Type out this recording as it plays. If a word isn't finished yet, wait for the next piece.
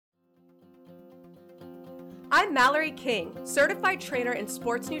I'm Mallory King, certified trainer and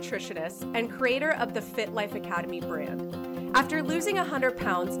sports nutritionist and creator of the Fit Life Academy brand. After losing 100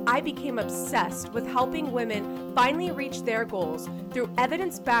 pounds, I became obsessed with helping women finally reach their goals through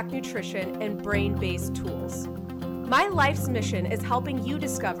evidence-backed nutrition and brain-based tools. My life's mission is helping you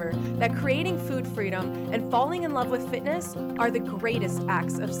discover that creating food freedom and falling in love with fitness are the greatest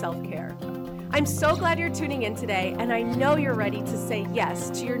acts of self-care. I'm so glad you're tuning in today, and I know you're ready to say yes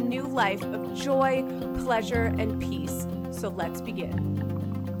to your new life of joy, pleasure, and peace. So let's begin.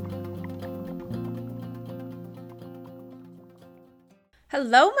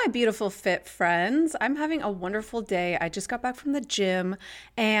 Hello, my beautiful fit friends. I'm having a wonderful day. I just got back from the gym,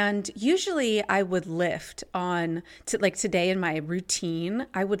 and usually I would lift today in my routine,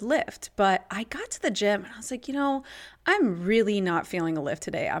 I would lift, but I got to the gym and I was like, I'm really not feeling a lift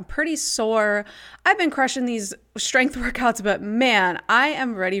today. I'm pretty sore. I've been crushing these strength workouts, but man, I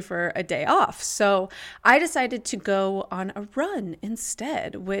am ready for a day off. So I decided to go on a run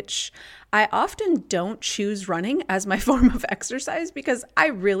instead, which I often don't choose running as my form of exercise because I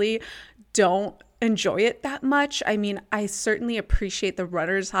really don't enjoy it that much. I mean, I certainly appreciate the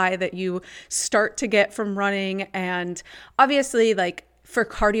runner's high that you start to get from running. And obviously, for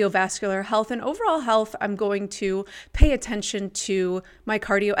cardiovascular health and overall health, I'm going to pay attention to my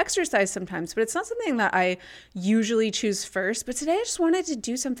cardio exercise sometimes, but it's not something that I usually choose first. But today I just wanted to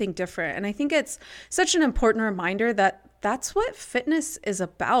do something different. And I think it's such an important reminder that that's what fitness is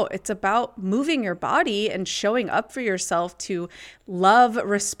about. It's about moving your body and showing up for yourself to love,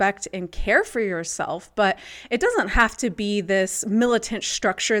 respect, and care for yourself. But it doesn't have to be this militant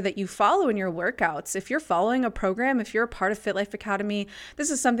structure that you follow in your workouts. If you're following a program, if you're a part of Fit Life Academy, this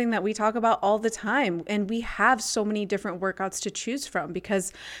is something that we talk about all the time. And we have so many different workouts to choose from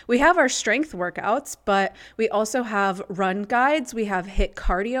because we have our strength workouts, but we also have run guides. We have HIIT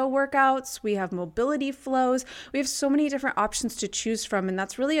cardio workouts. We have mobility flows. We have so many different options to choose from. And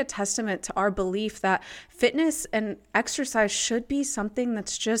that's really a testament to our belief that fitness and exercise should be something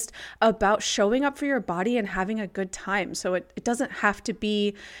that's just about showing up for your body and having a good time. So it doesn't have to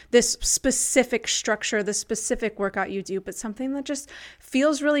be this specific structure, the specific workout you do, but something that just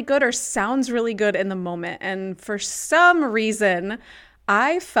feels really good or sounds really good in the moment. And for some reason,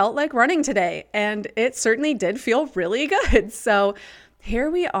 I felt like running today, and it certainly did feel really good. So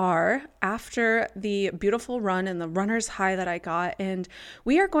here we are after the beautiful run and the runner's high that I got, and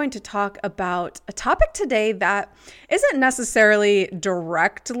we are going to talk about a topic today that isn't necessarily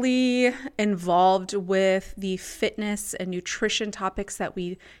directly involved with the fitness and nutrition topics that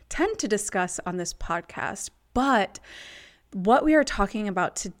we tend to discuss on this podcast, but what we are talking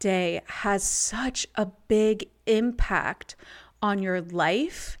about today has such a big impact on your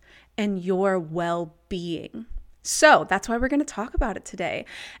life and your well-being. So that's why we're going to talk about it today.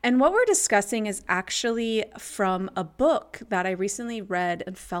 And what we're discussing is actually from a book that I recently read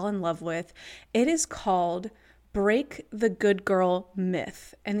and fell in love with. It is called Break the Good Girl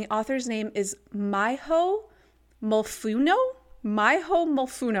Myth. And the author's name is Miho Molfeno. Miho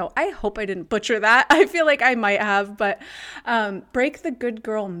Molfeno. I hope I didn't butcher that. I feel like I might have, but Break the Good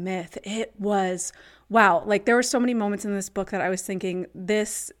Girl Myth. It was, wow. There were so many moments in this book that I was thinking,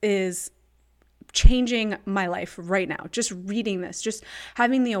 this is changing my life right now. Just reading this, just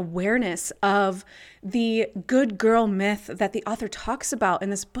having the awareness of the good girl myth that the author talks about in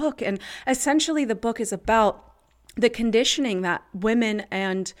this book. And essentially the book is about the conditioning that women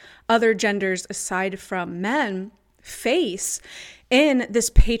and other genders aside from men face in this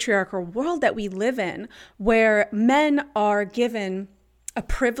patriarchal world that we live in, where men are given a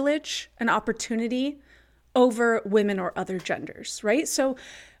privilege, an opportunity over women or other genders, right? So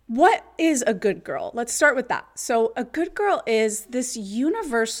what is a good girl? Let's start with that. So a good girl is this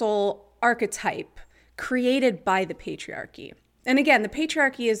universal archetype created by the patriarchy. And again, the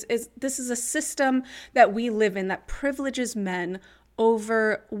patriarchy is this is a system that we live in that privileges men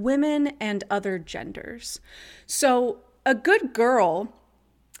over women and other genders. So a good girl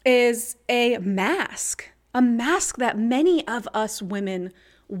is a mask that many of us women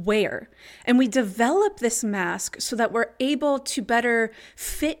wear. And we develop this mask so that we're able to better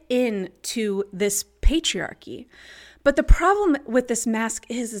fit into this patriarchy. But the problem with this mask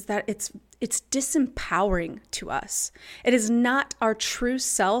is that it's disempowering to us. It is not our true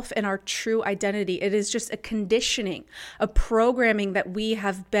self and our true identity. It is just a conditioning, a programming that we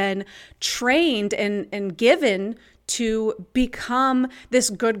have been trained and given to become this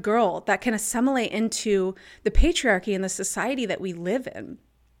good girl that can assimilate into the patriarchy and the society that we live in.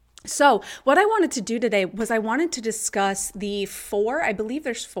 So what I wanted to do today was I wanted to discuss the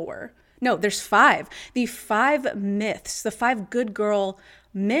there's 5. The 5 myths, the 5 good girl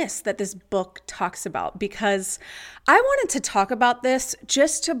myths that this book talks about, because I wanted to talk about this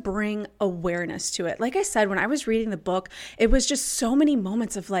just to bring awareness to it. Like I said, when I was reading the book, it was just so many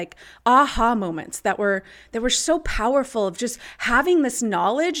moments of like aha moments that were so powerful, of just having this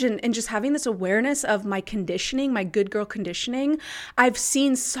knowledge and just having this awareness of my conditioning, my good girl conditioning. I've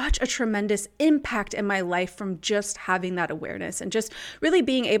seen such a tremendous impact in my life from just having that awareness and just really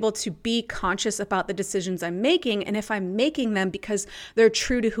being able to be conscious about the decisions I'm making, and if I'm making them because they're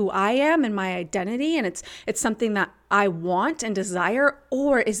true to who I am and my identity, and it's something that I want and desire,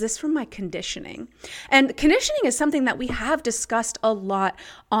 or is this from my conditioning? And conditioning is something that we have discussed a lot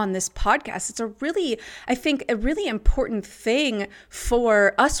on this podcast. It's I think a really important thing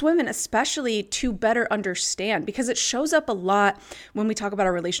for us women, especially, to better understand, because it shows up a lot when we talk about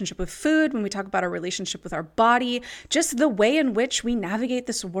our relationship with food, when we talk about our relationship with our body. Just the way in which we navigate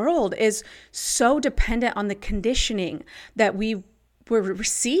this world is so dependent on the conditioning that we were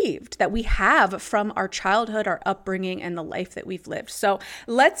received, that we have from our childhood, our upbringing, and the life that we've lived. So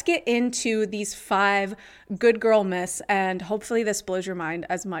let's get into these 5 good girl myths, and hopefully this blows your mind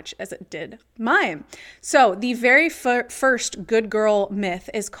as much as it did mine. So the very first good girl myth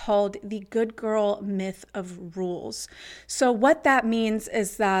is called the good girl myth of rules. So what that means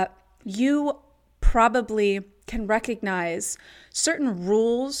is that you probably can recognize certain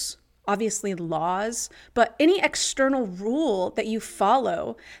rules, obviously laws, but any external rule that you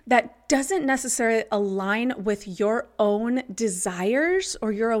follow that doesn't necessarily align with your own desires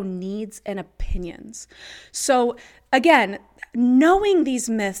or your own needs and opinions. So again, knowing these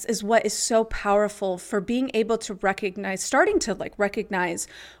myths is what is so powerful for being able to starting to recognize,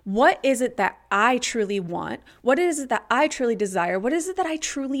 what is it that I truly want? What is it that I truly desire? What is it that I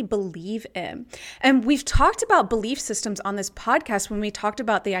truly believe in? And we've talked about belief systems on this podcast when we talked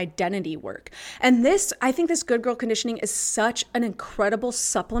about the identity work. And I think this good girl conditioning is such an incredible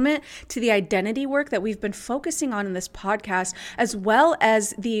supplement to the identity work that we've been focusing on in this podcast, as well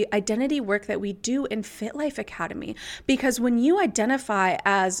as the identity work that we do in Fit Life Academy. Because when you identify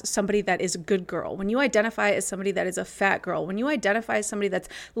as somebody that is a good girl, when you identify as somebody that is a fat girl, when you identify as somebody that's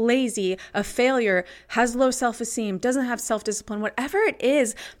lazy, a failure, has low self-esteem, doesn't have self-discipline, whatever it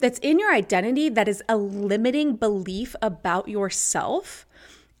is that's in your identity that is a limiting belief about yourself,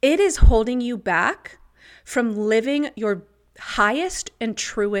 it is holding you back from living your highest and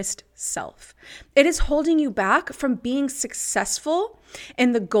truest self. It is holding you back from being successful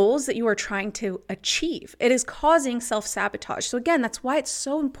in the goals that you are trying to achieve. It is causing self-sabotage. So again, that's why it's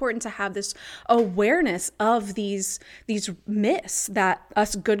so important to have this awareness of these myths that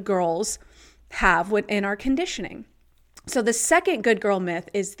us good girls have within our conditioning. So the second good girl myth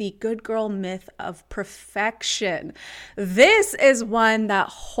is the good girl myth of perfection. This is one that,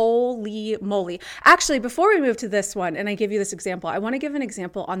 holy moly. Actually, before we move to this one, and I give you this example, I want to give an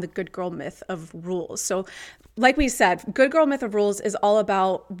example on the good girl myth of rules. So like we said, good girl myth of rules is all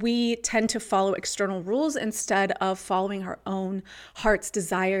about, we tend to follow external rules instead of following our own heart's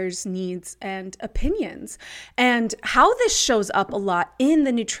desires, needs, and opinions. And how this shows up a lot in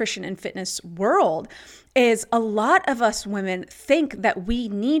the nutrition and fitness world is a lot of us women think that we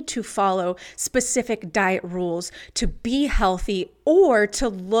need to follow specific diet rules to be healthy or to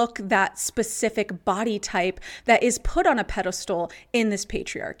look that specific body type that is put on a pedestal in this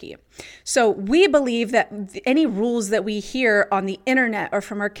patriarchy. So we believe that any rules that we hear on the internet or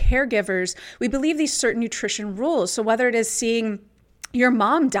from our caregivers, we believe these certain nutrition rules. So whether it is seeing your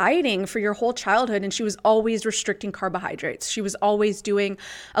mom dieting for your whole childhood and she was always restricting carbohydrates. She was always doing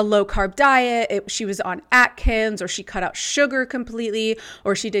a low carb diet. She was on Atkins, or she cut out sugar completely,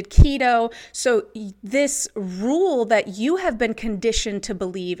 or she did keto. So this rule that you have been conditioned to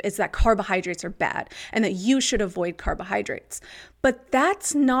believe is that carbohydrates are bad and that you should avoid carbohydrates. But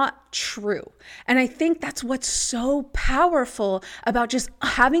that's not true. And I think that's what's so powerful about just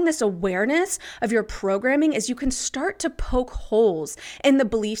having this awareness of your programming, is you can start to poke holes in the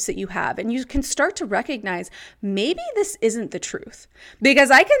beliefs that you have, and you can start to recognize maybe this isn't the truth. Because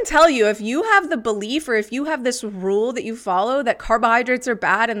I can tell you, if you have the belief, or if you have this rule that you follow that carbohydrates are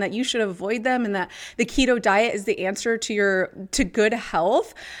bad and that you should avoid them and that the keto diet is the answer to good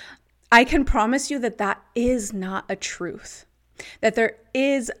health, I can promise you that that is not a truth. That there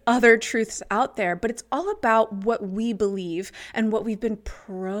is other truths out there, but it's all about what we believe and what we've been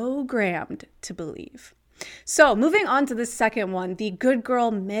programmed to believe. So moving on to the second one, the good girl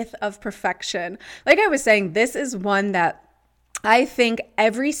myth of perfection. Like I was saying, this is one that I think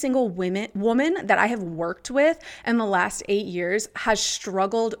every single woman that I have worked with in the last 8 years has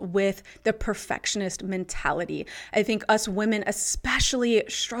struggled with the perfectionist mentality. I think us women especially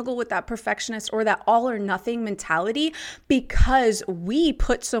struggle with that perfectionist or that all or nothing mentality because we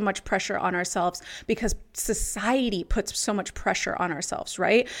put so much pressure on ourselves, because society puts so much pressure on ourselves,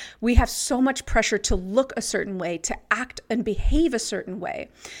 right? We have so much pressure to look a certain way, to act and behave a certain way.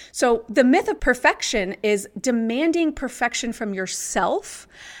 So the myth of perfection is demanding perfection from yourself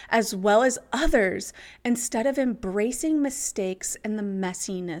as well as others instead of embracing mistakes and the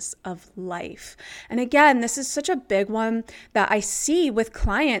messiness of life. And again, this is such a big one that I see with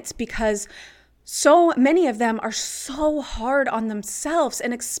clients because so many of them are so hard on themselves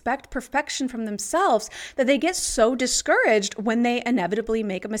and expect perfection from themselves that they get so discouraged when they inevitably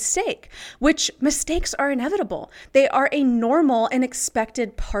make a mistake, which mistakes are inevitable. They are a normal and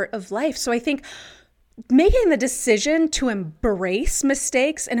expected part of life. So I think making the decision to embrace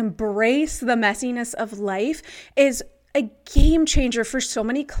mistakes and embrace the messiness of life is a game changer for so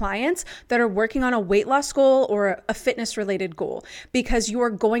many clients that are working on a weight loss goal or a fitness related goal, because you are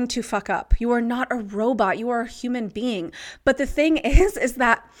going to fuck up. You are not a robot. You are a human being. But the thing is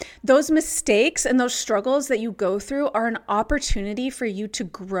that those mistakes and those struggles that you go through are an opportunity for you to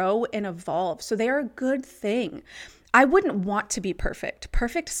grow and evolve. So they are a good thing. I wouldn't want to be perfect.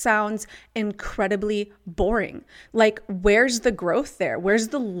 Perfect sounds incredibly boring. Like, where's the growth there? Where's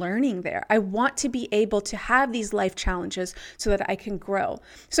the learning there? I want to be able to have these life challenges so that I can grow.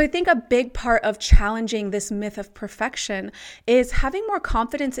 So I think a big part of challenging this myth of perfection is having more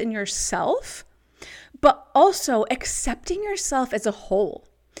confidence in yourself, but also accepting yourself as a whole.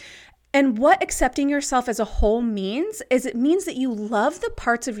 And what accepting yourself as a whole means is it means that you love the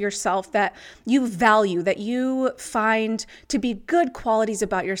parts of yourself that you value, that you find to be good qualities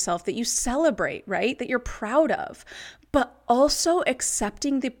about yourself, that you celebrate, right? That you're proud of, but also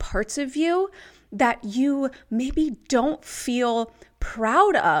accepting the parts of you that you maybe don't feel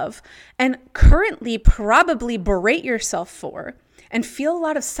proud of and currently probably berate yourself for, and feel a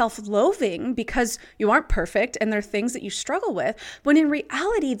lot of self-loathing because you aren't perfect and there are things that you struggle with, when in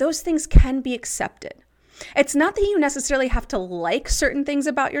reality, those things can be accepted. It's not that you necessarily have to like certain things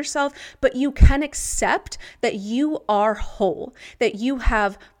about yourself, but you can accept that you are whole, that you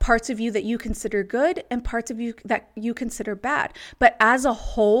have parts of you that you consider good and parts of you that you consider bad. But as a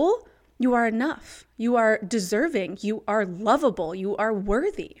whole, you are enough. You are deserving. You are lovable. You are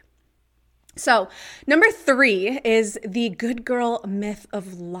worthy. So, number 3 is the good girl myth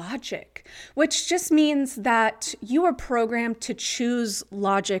of logic, which just means that you are programmed to choose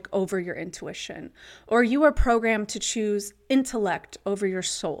logic over your intuition, or you are programmed to choose intellect over your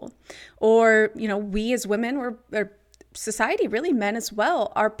soul. Or, we as women, or society, really men as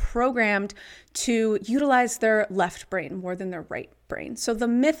well, are programmed to utilize their left brain more than their right brain. So the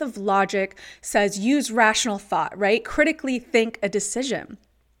myth of logic says use rational thought, right? Critically think a decision.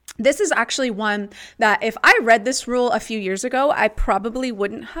 This is actually one that if I read this rule a few years ago, I probably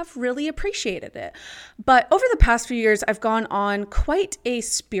wouldn't have really appreciated it. But over the past few years, I've gone on quite a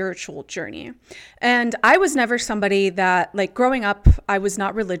spiritual journey. And I was never somebody that, growing up, I was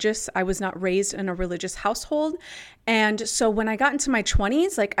not religious. I was not raised in a religious household. And so when I got into my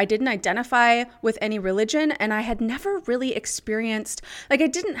 20s, I didn't identify with any religion, and I had never really experienced, I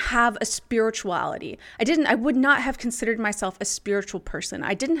didn't have a spirituality. I would not have considered myself a spiritual person.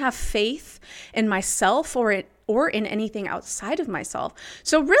 I didn't have faith in myself or in anything outside of myself.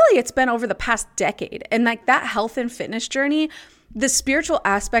 So really, it's been over the past decade. And that health and fitness journey, the spiritual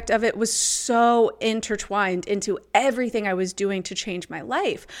aspect of it was so intertwined into everything I was doing to change my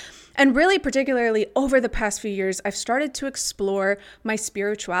life. And really, particularly over the past few years, I've started to explore my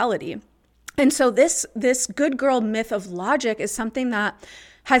spirituality. And so this good girl myth of logic is something that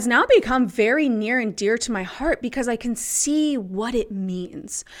has now become very near and dear to my heart because I can see what it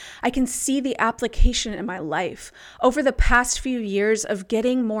means. I can see the application in my life over the past few years of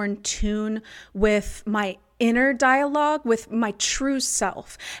getting more in tune with my inner dialogue, with my true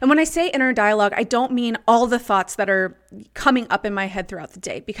self. And when I say inner dialogue, I don't mean all the thoughts that are coming up in my head throughout the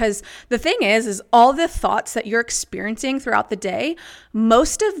day, because the thing is all the thoughts that you're experiencing throughout the day,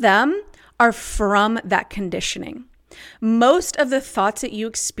 most of them are from that conditioning. Most of the thoughts that you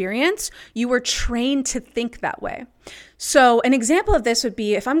experience, you were trained to think that way. So an example of this would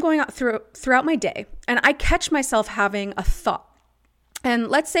be if I'm going out throughout my day and I catch myself having a thought. And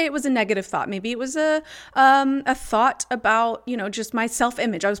let's say it was a negative thought. Maybe it was a thought about, just my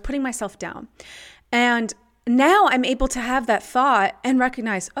self-image. I was putting myself down. And now I'm able to have that thought and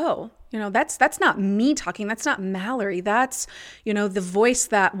recognize, oh, That's not me talking. That's not Mallory. That's, the voice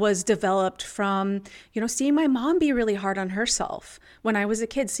that was developed from, seeing my mom be really hard on herself when I was a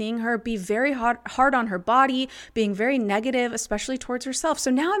kid, seeing her be very hard on her body, being very negative, especially towards herself.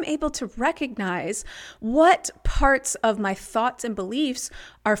 So now I'm able to recognize what parts of my thoughts and beliefs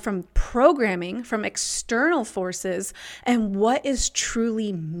are from programming, from external forces, and what is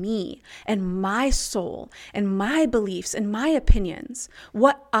truly me and my soul and my beliefs and my opinions,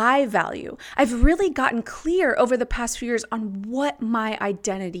 what I value. I've really gotten clear over the past few years on what my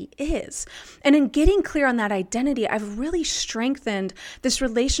identity is. And in getting clear on that identity, I've really strengthened this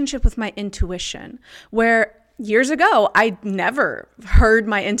relationship with my intuition, where years ago, I never heard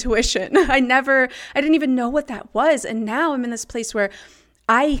my intuition. I didn't even know what that was. And now I'm in this place where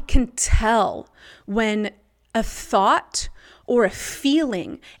I can tell when a thought or a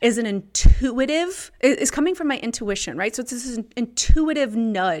feeling is is coming from my intuition, right? So it's this intuitive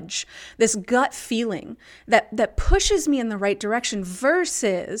nudge, this gut feeling that pushes me in the right direction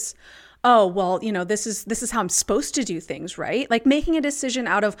versus, oh, well, this is how I'm supposed to do things, right? Like making a decision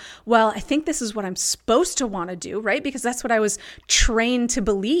out of, well, I think this is what I'm supposed to want to do, right? Because that's what I was trained to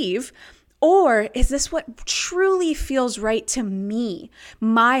believe. Or is this what truly feels right to me,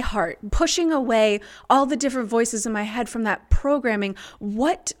 my heart, pushing away all the different voices in my head from that programming?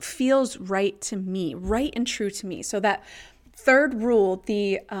 What feels right to me, right and true to me? So that third rule,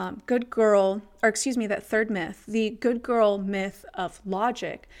 that third myth, the good girl myth of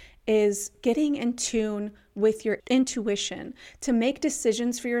logic, is getting in tune with your intuition to make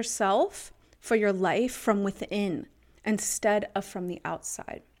decisions for yourself, for your life from within instead of from the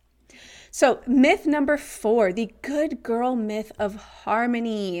outside. So myth number 4, the good girl myth of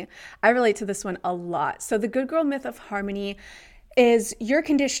harmony. I relate to this one a lot. So the good girl myth of harmony is your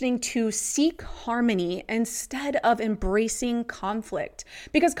conditioning to seek harmony instead of embracing conflict,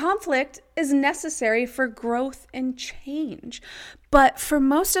 because conflict is necessary for growth and change. But for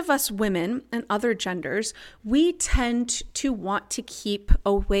most of us women and other genders, we tend to want to keep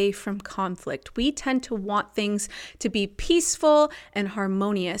away from conflict. We tend to want things to be peaceful and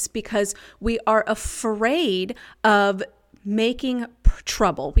harmonious because we are afraid of making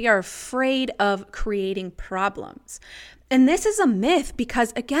trouble. We are afraid of creating problems. And this is a myth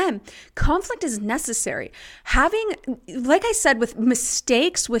because, again, conflict is necessary. Like I said, with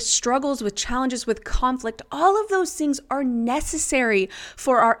mistakes, with struggles, with challenges, with conflict, all of those things are necessary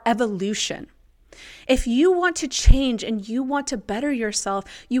for our evolution. If you want to change and you want to better yourself,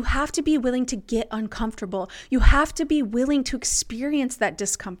 you have to be willing to get uncomfortable. You have to be willing to experience that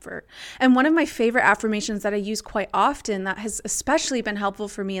discomfort. And one of my favorite affirmations that I use quite often that has especially been helpful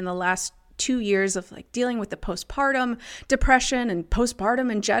for me in the last 2 years of dealing with the postpartum depression and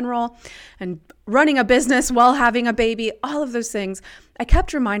postpartum in general and running a business while having a baby, all of those things, I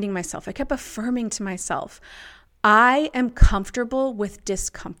kept reminding myself, I kept affirming to myself, I am comfortable with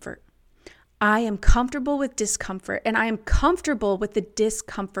discomfort. I am comfortable with discomfort, and I am comfortable with the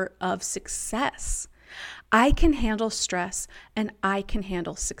discomfort of success. I can handle stress and I can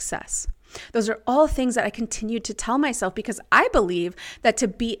handle success. Those are all things that I continue to tell myself because I believe that to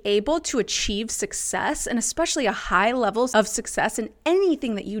be able to achieve success, and especially a high level of success in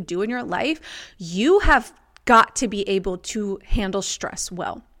anything that you do in your life, you have got to be able to handle stress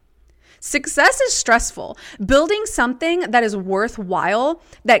well. Success is stressful. Building something that is worthwhile,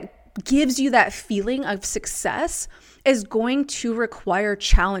 that gives you that feeling of success, is going to require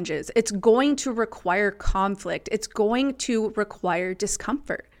challenges. It's going to require conflict. It's going to require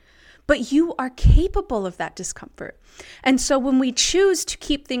discomfort. But you are capable of that discomfort. And so when we choose to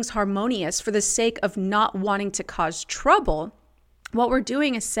keep things harmonious for the sake of not wanting to cause trouble, what we're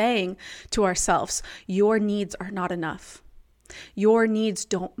doing is saying to ourselves, your needs are not enough. Your needs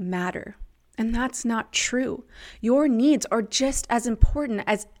don't matter. And that's not true. Your needs are just as important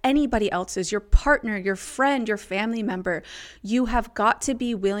as anybody else's, your partner, your friend, your family member. You have got to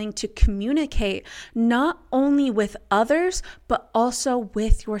be willing to communicate not only with others, but also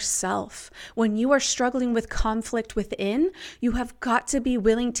with yourself. When you are struggling with conflict within, you have got to be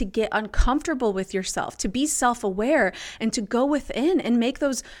willing to get uncomfortable with yourself, to be self-aware, and to go within and make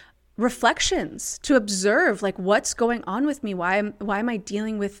those reflections, to observe what's going on with me. Why am I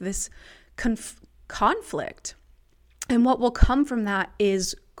dealing with this conflict? And what will come from that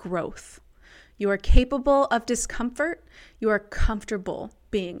is growth. You are capable of discomfort. You are comfortable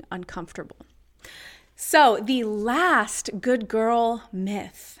being uncomfortable. So the last good girl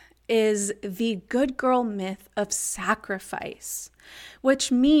myth is the good girl myth of sacrifice,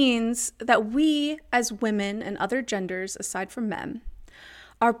 which means that we as women and other genders, aside from men,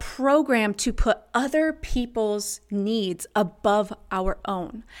 are programmed to put other people's needs above our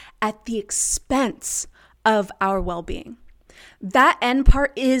own at the expense of our well-being. That end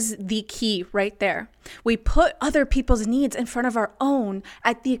part is the key right there. We put other people's needs in front of our own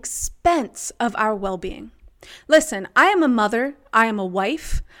at the expense of our well-being. Listen, I am a mother, I am a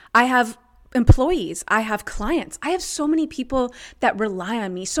wife, I have employees, I have clients, I have so many people that rely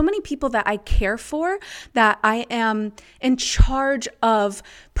on me, so many people that I care for, that I am in charge of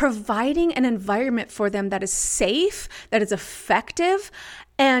providing an environment for them that is safe, that is effective,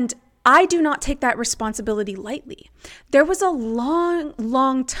 and I do not take that responsibility lightly. There was a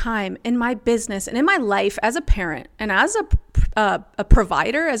long time in my business and in my life as a parent and as a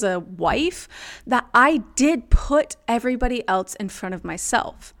provider, as a wife, that I did put everybody else in front of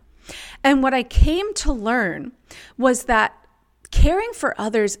myself. And what I came to learn was that caring for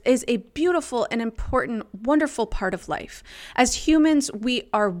others is a beautiful and important, wonderful part of life. As humans, we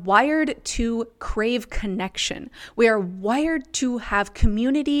are wired to crave connection. We are wired to have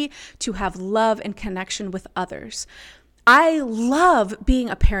community, to have love and connection with others. I love being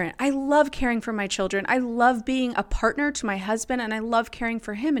a parent. I love caring for my children. I love being a partner to my husband, and I love caring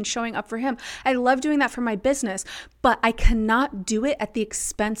for him and showing up for him. I love doing that for my business, but I cannot do it at the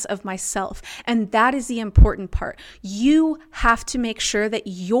expense of myself. And that is the important part. You have to make sure that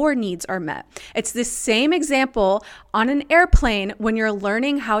your needs are met. It's the same example on an airplane when you're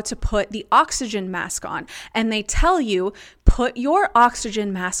learning how to put the oxygen mask on, and they tell you, put your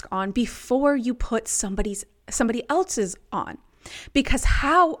oxygen mask on before you put somebody else's on. Because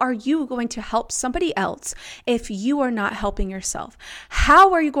how are you going to help somebody else if you are not helping yourself?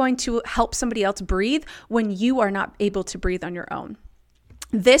 How are you going to help somebody else breathe when you are not able to breathe on your own?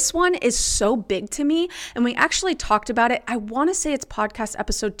 This one is so big to me, and we actually talked about it. I want to say it's podcast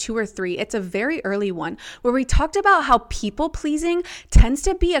episode 2 or 3. It's a very early one where we talked about how people pleasing tends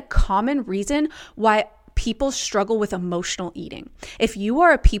to be a common reason why people struggle with emotional eating. If you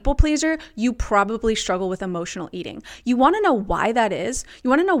are a people pleaser, you probably struggle with emotional eating. You want to know why that is? You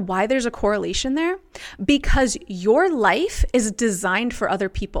want to know why there's a correlation there? Because your life is designed for other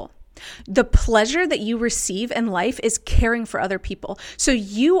people. The pleasure that you receive in life is caring for other people. So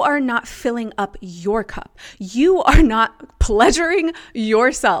you are not filling up your cup. You are not pleasuring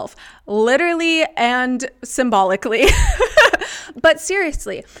yourself, literally and symbolically. But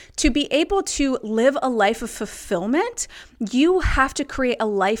seriously, to be able to live a life of fulfillment, you have to create a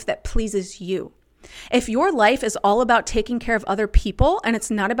life that pleases you. If your life is all about taking care of other people and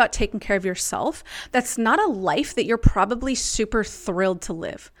it's not about taking care of yourself, that's not a life that you're probably super thrilled to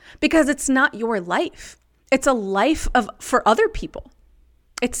live, because it's not your life. It's a life for other people.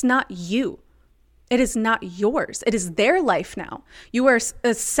 It's not you. It is not yours. It is their life now. You are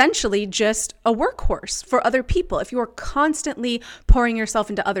essentially just a workhorse for other people. If you are constantly pouring yourself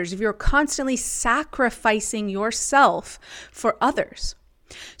into others, if you're constantly sacrificing yourself for others.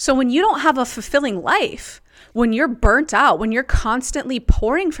 So when you don't have a fulfilling life, when you're burnt out, when you're constantly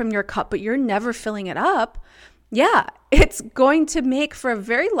pouring from your cup, but you're never filling it up, yeah, it's going to make for a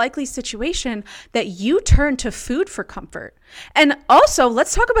very likely situation that you turn to food for comfort. And also,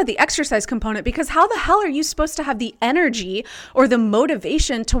 let's talk about the exercise component, because how the hell are you supposed to have the energy or the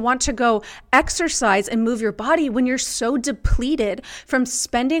motivation to want to go exercise and move your body when you're so depleted from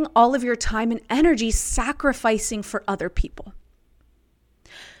spending all of your time and energy sacrificing for other people?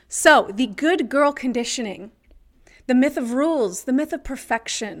 So the good girl conditioning, the myth of rules, the myth of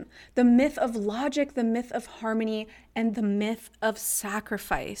perfection, the myth of logic, the myth of harmony, and the myth of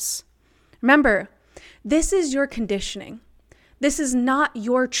sacrifice. Remember, this is your conditioning. This is not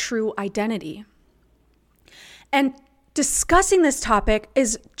your true identity. And discussing this topic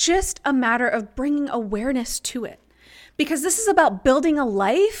is just a matter of bringing awareness to it, because this is about building a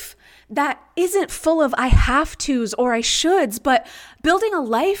life that isn't full of I have tos or I shoulds, but building a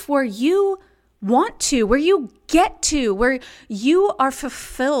life where you want to, where you get to, where you are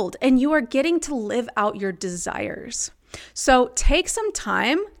fulfilled and you are getting to live out your desires. So take some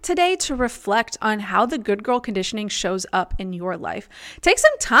time today to reflect on how the good girl conditioning shows up in your life. Take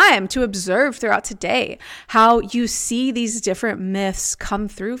some time to observe throughout today how you see these different myths come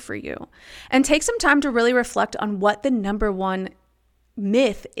through for you. And take some time to really reflect on what the number one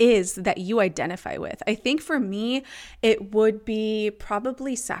myth is that you identify with. I think for me, it would be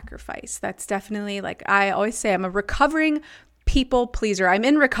probably sacrifice. That's definitely, like I always say, I'm a recovering people pleaser. I'm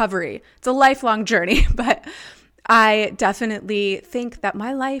in recovery. It's a lifelong journey, but I definitely think that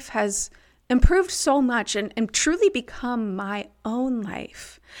my life has improved so much and truly become my own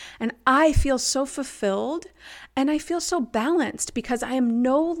life. And I feel so fulfilled and I feel so balanced because I am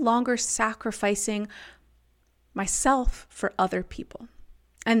no longer sacrificing myself for other people.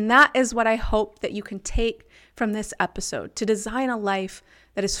 And that is what I hope that you can take from this episode, to design a life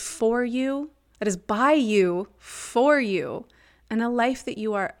that is for you, that is by you, for you, and a life that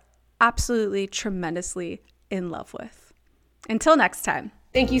you are absolutely tremendously in love with. Until next time.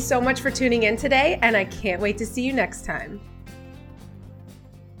 Thank you so much for tuning in today, and I can't wait to see you next time.